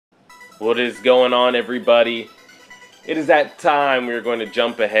What is going on, everybody? It is that time. We're going to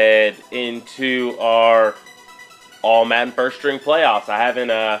jump ahead into our all Madden first string playoffs. I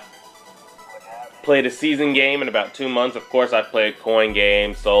haven't played a season game in about 2 months. Of course, I've played coin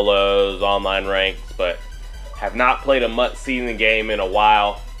games, solos, online ranks, but have not played a MUT season game in a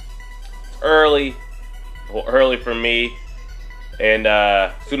while. It's early for me. And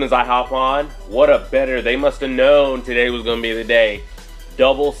as soon as I hop on, they must have known today was going to be the day.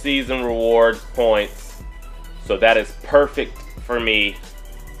 Double season rewards points. So that is perfect for me.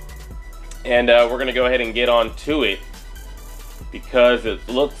 And we're going to go ahead and get on to it, because it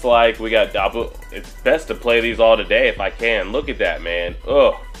looks like we got double. It's best to play these all today if I can. Look at that, man.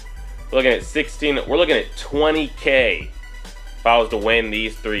 Ugh. Looking at 16. We're looking at 20K if I was to win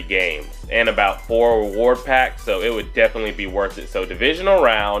these 3 games, and about 4 reward packs, so it would definitely be worth it. So divisional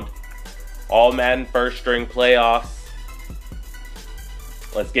round, all Madden first string playoffs.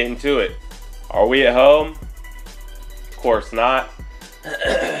 Let's get into it. Are we at home? Of course not.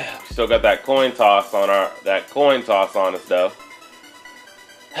 Still got that coin toss on us though.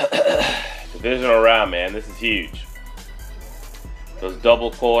 Divisional round, man. This is huge. Those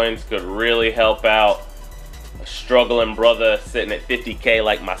double coins could really help out a struggling brother sitting at 50K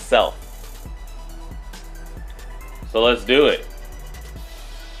like myself. So let's do it.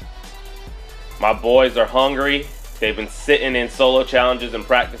 My boys are hungry. They've been sitting in solo challenges and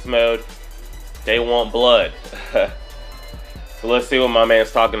practice mode. They want blood. So let's see what my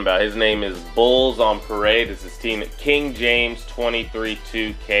man's talking about. His name is Bulls on Parade. This is team at King James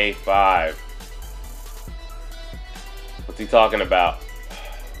 23-2K5. What's he talking about?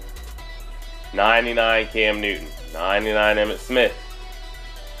 99 Cam Newton, 99 Emmitt Smith,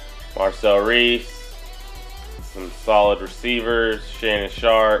 Marcel Reese, some solid receivers, Shannon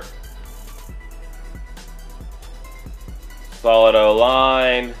Sharp, solid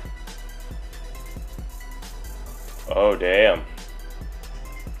O-line. Oh damn,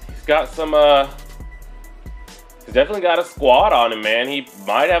 he's got some he's definitely got a squad on him, man. He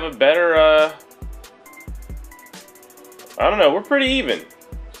might have a better I don't know, we're pretty even.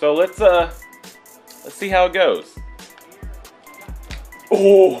 So let's see how it goes.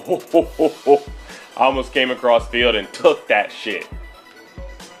 Oh, I almost came across field and took that shit.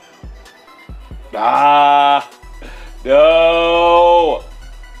 Ah, no.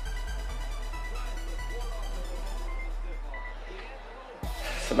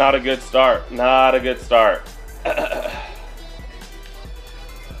 It's not a good start. Not a good start.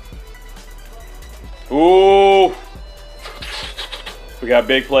 Ooh. We got a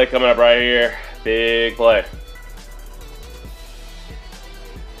big play coming up right here. Big play.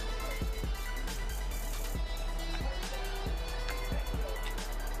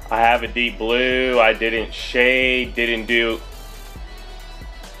 I have a deep blue. I didn't shade, didn't do.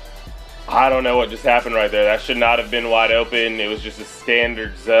 I don't know what just happened right there. That should not have been wide open. It was just a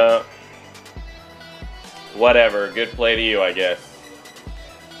standard zone. Whatever. Good play to you, I guess.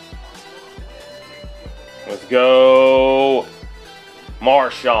 Let's go.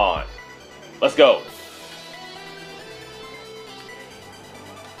 Marshawn. Let's go.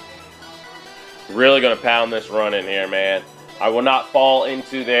 Really gonna pound this run in here, man. I will not fall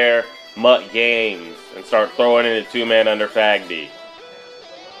into their MUT games and start throwing in a 2-man under Fagby.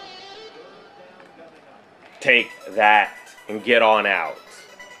 Take that and get on out.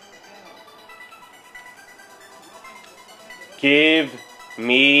 Give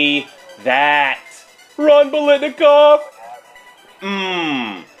me that. Run, Bolitnikov.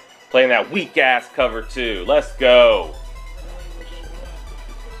 Playing that weak ass cover 2. Let's go.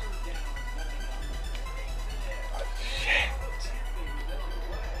 Shit.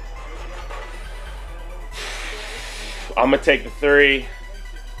 I'm gonna take the 3.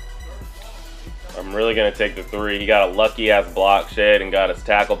 I'm really gonna take the 3. He got a lucky ass block shed and got his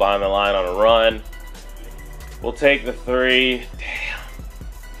tackle behind the line on a run. We'll take the 3. Damn.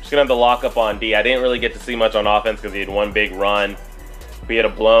 Just gonna have to lock up on D. I didn't really get to see much on offense because he had one big run. We had a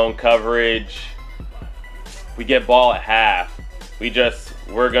blown coverage. We get ball at half.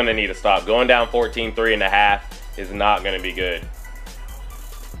 We're gonna need to stop. Going down 14-3.5 is not gonna be good.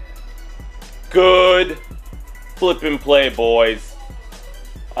 Good flipping play, boys.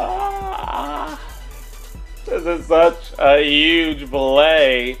 This is such a huge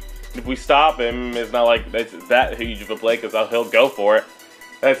play. If we stop him, it's not like that's that huge of a play because he'll go for it.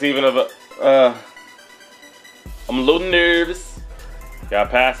 That's even of a. I'm a little nervous. Gotta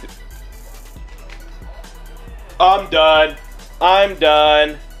pass it. I'm done. I'm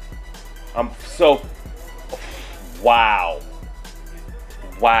done. I'm so. Wow.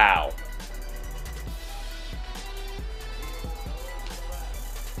 Wow.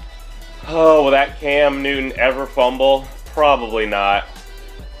 Oh, will that Cam Newton ever fumble? Probably not.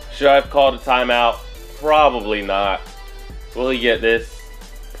 Should I have called a timeout? Probably not. Will he get this?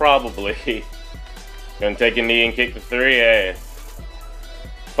 Probably. Gonna take a knee and kick the 3, eh?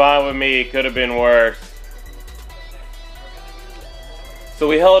 Fine with me, could have been worse. So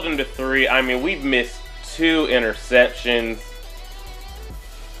we held him to 3. I mean, we've missed 2 interceptions,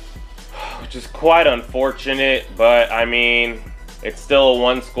 which is quite unfortunate, but I mean, it's still a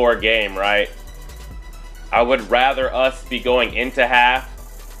 1-score game, right? I would rather us be going into half.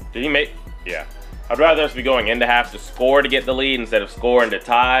 Did he make? Yeah. I'd rather us be going into half to score to get the lead instead of scoring to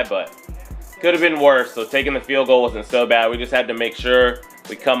tie, but could have been worse. So taking the field goal wasn't so bad. We just had to make sure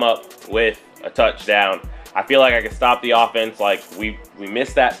we come up with a touchdown. I feel like I could stop the offense. Like we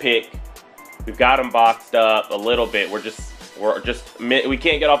missed that pick. We've got them boxed up a little bit. We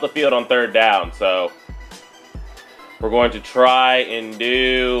can't get off the field on 3rd down. So we're going to try and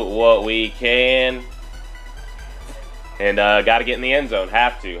do what we can. And got to get in the end zone.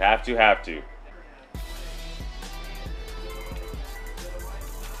 Have to.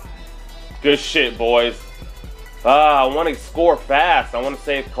 Good shit, boys. I want to score fast. I want to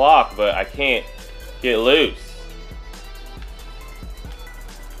save clock, but I can't get loose.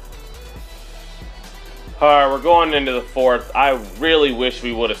 Alright, we're going into the 4th. I really wish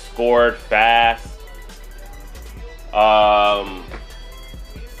we would have scored fast.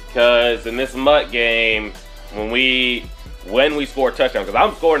 Because in this MUT game, when we score a touchdown, because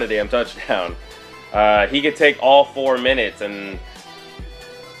I'm scoring a damn touchdown, he could take all 4 minutes, and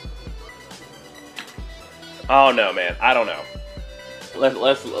I don't know, man. I don't know.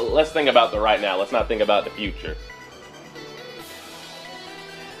 Let's think about the right now. Let's not think about the future.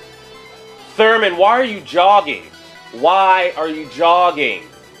 Thurman, why are you jogging? Why are you jogging?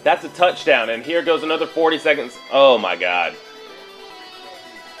 That's a touchdown, and here goes another 40 seconds. Oh my God.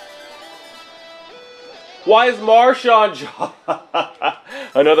 Why is Marshawn jogging?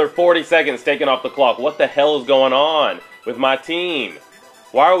 Another 40 seconds taken off the clock. What the hell is going on with my team?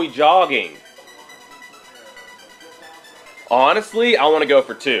 Why are we jogging? Honestly, I want to go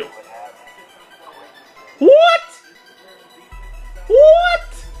for 2. What?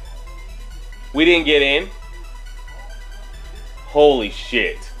 What? We didn't get in? Holy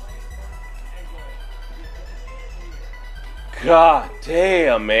shit. God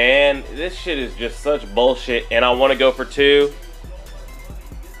damn, man. This shit is just such bullshit, and I want to go for 2.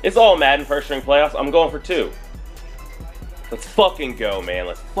 It's all Madden first string playoffs. I'm going for 2. Let's fucking go, man.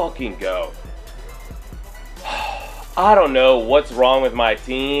 Let's fucking go. I don't know what's wrong with my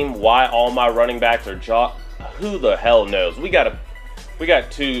team, why all my running backs are who the hell knows? We got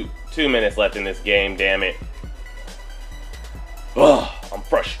 2 minutes left in this game, damn it. Ugh, I'm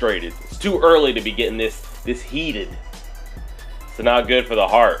frustrated. It's too early to be getting this heated. It's not good for the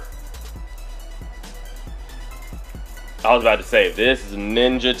heart. I was about to say, if this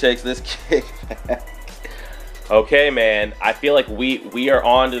ninja takes this kick back. Okay, man. I feel like we are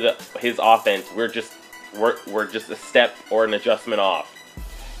on to his offense. We're just a step or an adjustment off.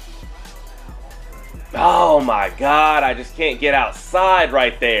 Oh my God, I just can't get outside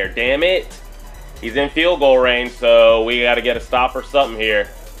right there, damn it. He's in field goal range, so we gotta get a stop or something here.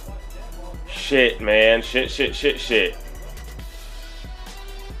 Shit, man, shit.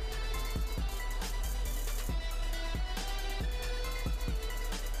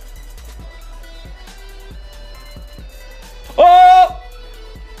 Oh!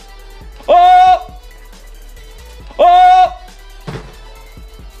 Oh! Oh!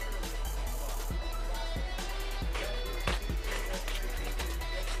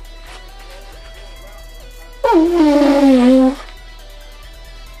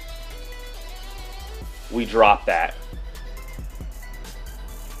 We dropped that.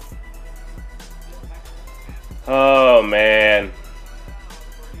 Oh, man.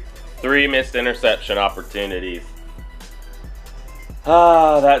 3 missed interception opportunities.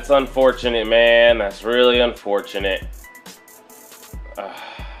 Ah, that's unfortunate, man. That's really unfortunate.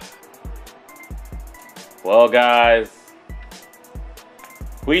 Well, guys,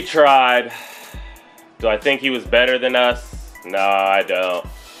 we tried. Do I think he was better than us? No, I don't.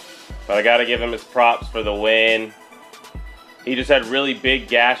 But I gotta give him his props for the win. He just had really big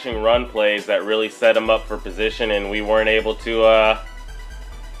gashing run plays that really set him up for position, and we weren't able to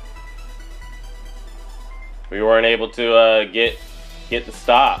get the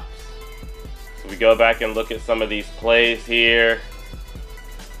stops. So we go back and look at some of these plays here.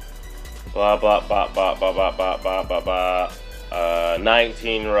 Blah blah blah blah blah blah blah blah blah blah.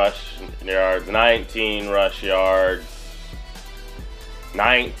 19 rush yards, 19 rush yards,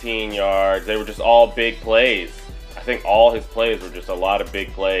 19 yards. They were just all big plays. I think all his plays were just a lot of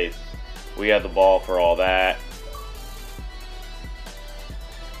big plays. We had the ball for all that.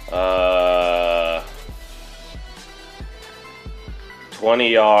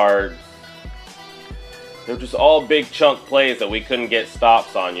 20 yards. They're just all big chunk plays that we couldn't get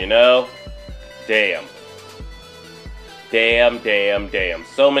stops on, you know? Damn. Damn, damn, damn.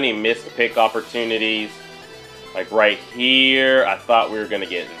 So many missed pick opportunities. Like right here, I thought we were going to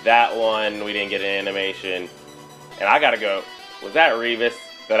get that one. We didn't get an animation. And I got to go. Was that Revis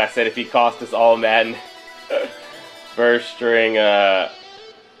that I said if he cost us all Madden first string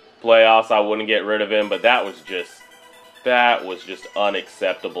playoffs, I wouldn't get rid of him? But that was just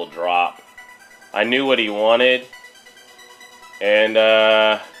unacceptable drop. I knew what he wanted. And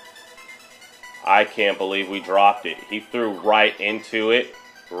I can't believe we dropped it. He threw right into it.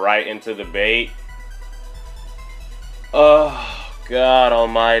 Right into the bait. Oh, God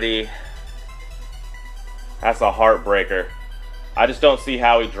almighty. That's a heartbreaker. I just don't see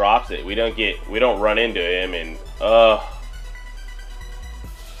how he drops it. We don't run into him, and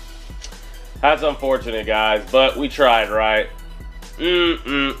that's unfortunate, guys, but we tried, right?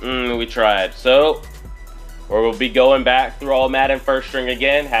 We tried. So we'll be going back through all Madden first string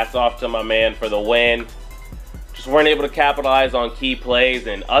again. Hats off to my man for the win. Just weren't able to capitalize on key plays,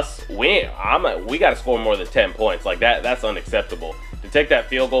 and us win. We got to score more than 10 points. Like that's unacceptable. To take that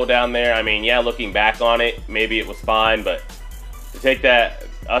field goal down there, I mean, yeah, looking back on it, maybe it was fine, but to take that,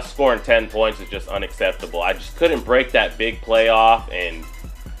 us scoring 10 points is just unacceptable. I just couldn't break that big play off, and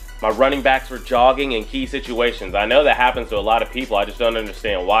my running backs were jogging in key situations. I know that happens to a lot of people. I just don't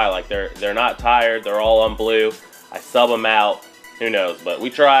understand why. Like they're not tired. They're all on blue. I sub them out. Who knows? But we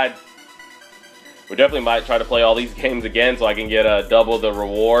tried. We definitely might try to play all these games again so I can get double the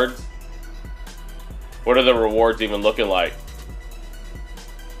rewards. What are the rewards even looking like?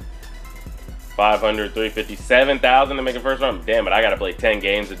 500, 350, 7,000 to make a first round. Damn it, I gotta play 10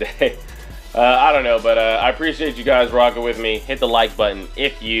 games a day. I don't know, but I appreciate you guys rocking with me. Hit the like button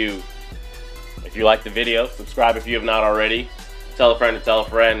if you like the video. Subscribe if you have not already. Tell a friend to tell a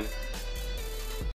friend.